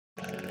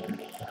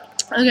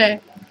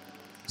Okay,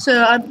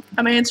 so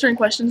I'm answering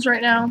questions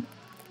right now.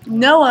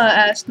 Noah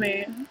asked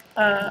me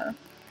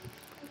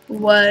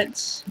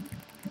what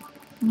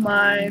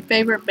my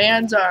favorite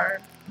bands are.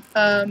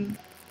 Um,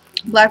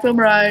 Black Veil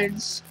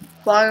Brides,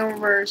 Flying in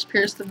Reverse,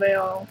 Pierce the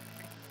Veil,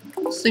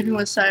 Sleeping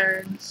with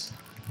Sirens,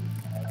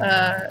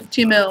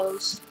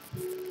 T-Mills,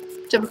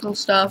 typical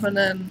stuff, and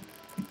then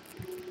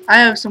I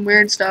have some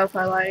weird stuff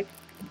I like.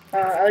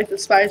 I like the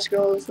Spice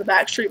Girls, the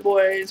Backstreet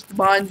Boys,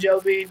 Bon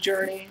Jovi,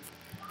 Journey,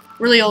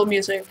 really old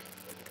music.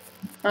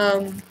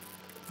 Um,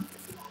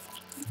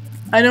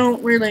 I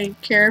don't really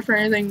care for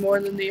anything more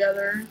than the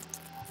other.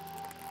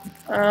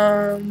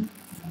 Um,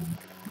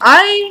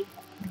 I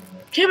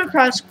came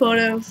across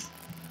Quotive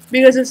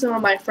because of some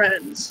of my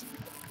friends.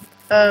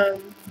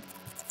 Um,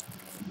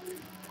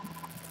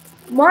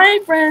 my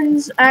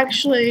friends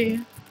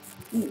actually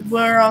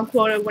were on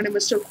Quotive when it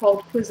was still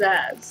called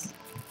Quizazz.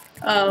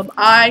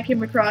 I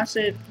came across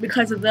it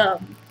because of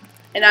them,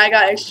 and I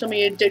got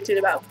extremely addicted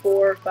about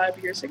 4 or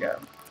 5 years ago.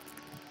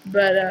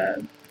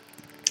 But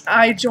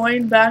I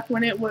joined back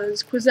when it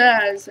was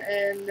Quizazz,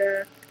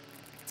 and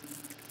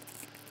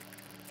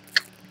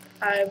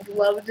I've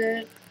loved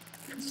it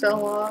for so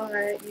long.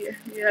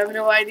 You have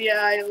no idea.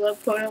 I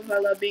love Quotum. I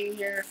love being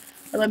here.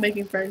 I love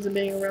making friends and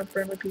being around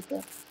friendly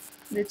people.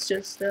 And it's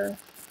just,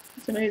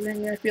 it's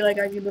amazing. I feel like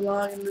I can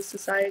belong in this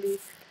society.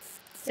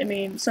 I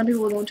mean, some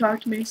people don't talk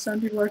to me. Some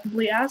people are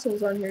complete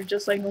assholes on here,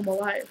 just like normal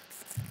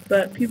life.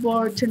 But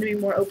people tend to be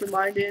more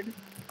open-minded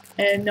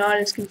and not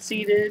as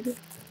conceited.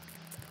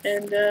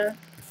 And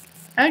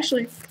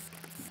actually,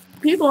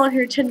 people on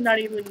here tend to not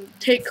even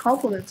take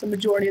compliments a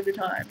majority of the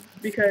time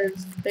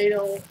because they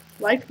don't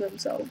like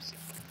themselves.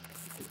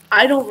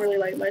 I don't really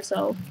like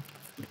myself,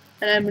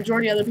 and a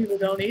majority of other people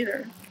don't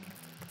either.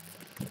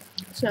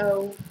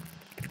 So,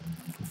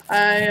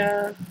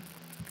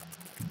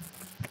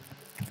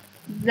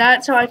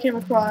 that's how I came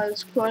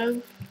across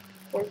Quiv,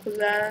 or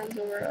Quizazz,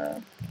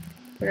 or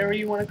whatever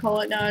you want to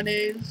call it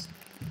nowadays.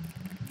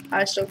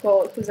 I still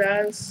call it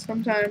Quizazz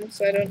sometimes,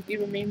 so I don't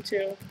even mean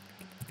to.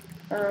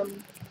 I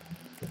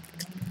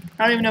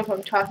don't even know if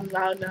I'm talking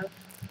loud enough,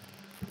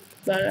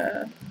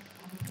 but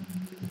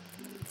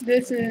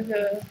this is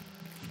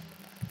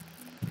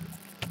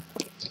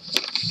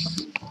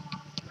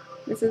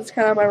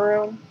kind of my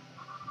room.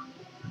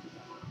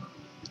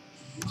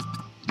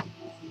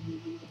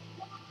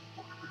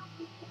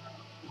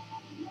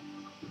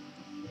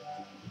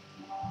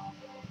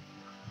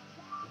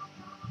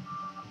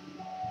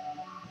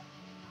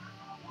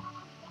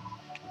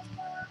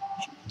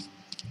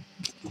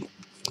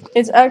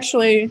 It's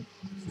actually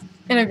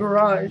in a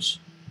garage.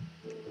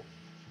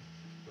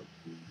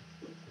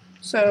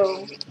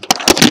 So,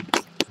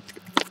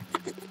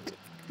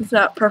 it's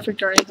not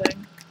perfect or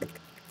anything.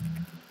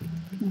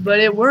 But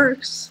it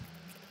works.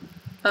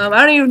 I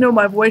don't even know if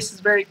my voice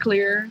is very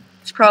clear.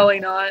 It's probably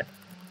not.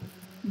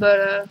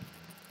 But,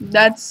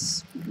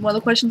 that's one of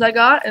the questions I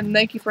got, and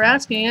thank you for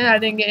asking it. I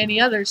didn't get any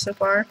others so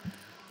far.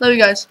 Love you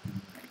guys.